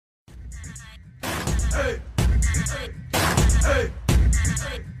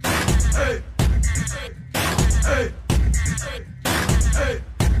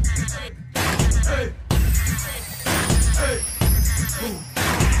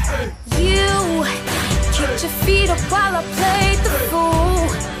You kicked your feet up while I played the fool.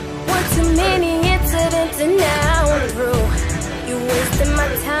 One too many incidents and now I'm through. You wasting my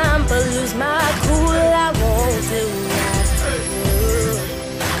time but lose my cool. I won't do that to you.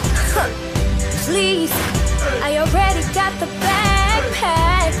 Please, I already got the bag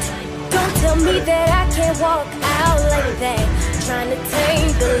packed. Don't tell me that I can't walk out like that. Trying to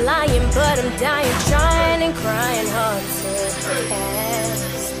tame the lion, but I'm dying, trying and crying hard to cast.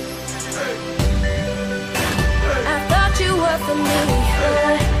 I thought you were for me.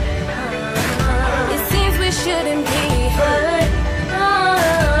 It seems we shouldn't be.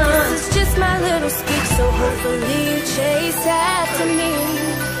 This is just my little speech, so hopefully you chase after me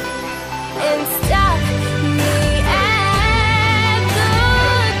and stop me at the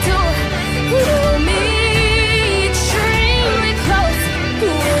door. Pull me extremely close,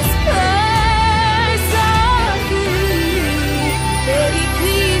 whisper softly, baby,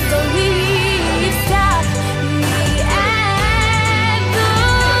 please don't leave. Stop me at the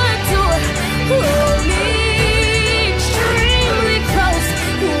door. Pull me extremely close,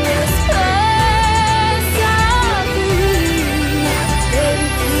 whisper softly, baby,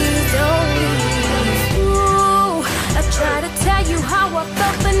 please don't leave. Ooh, I try to tell you how I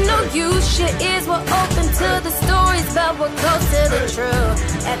felt, but no use. Your ears were open to the stories, but we're close to the truth.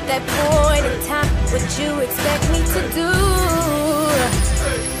 At that point in time, what you expect me to do?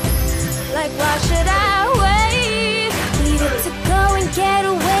 Like, why should I wait? Needed to go and get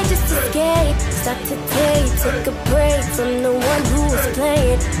away, just escape. Stop today, took a break from the one who was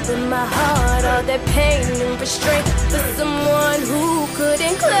playing with my heart, all that pain and restraint, for someone who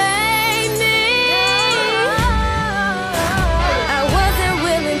couldn't claim me. I wasn't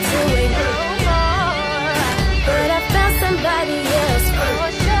willing to wait no more, but I found somebody else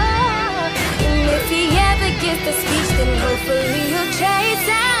for sure. And if he ever gets the speech, then hopefully he'll chase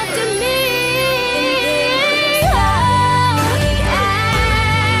after me.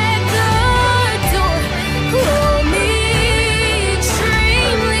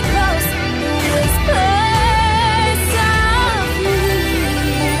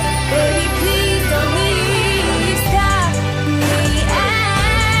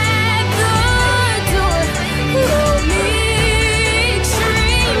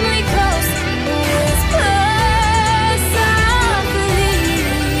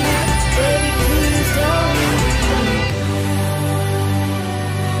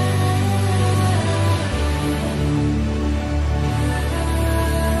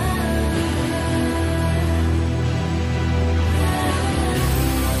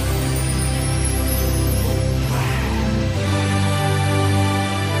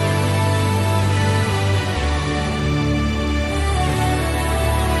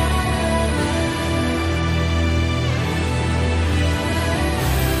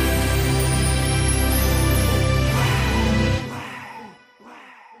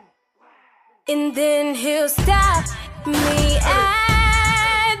 And then he'll stop me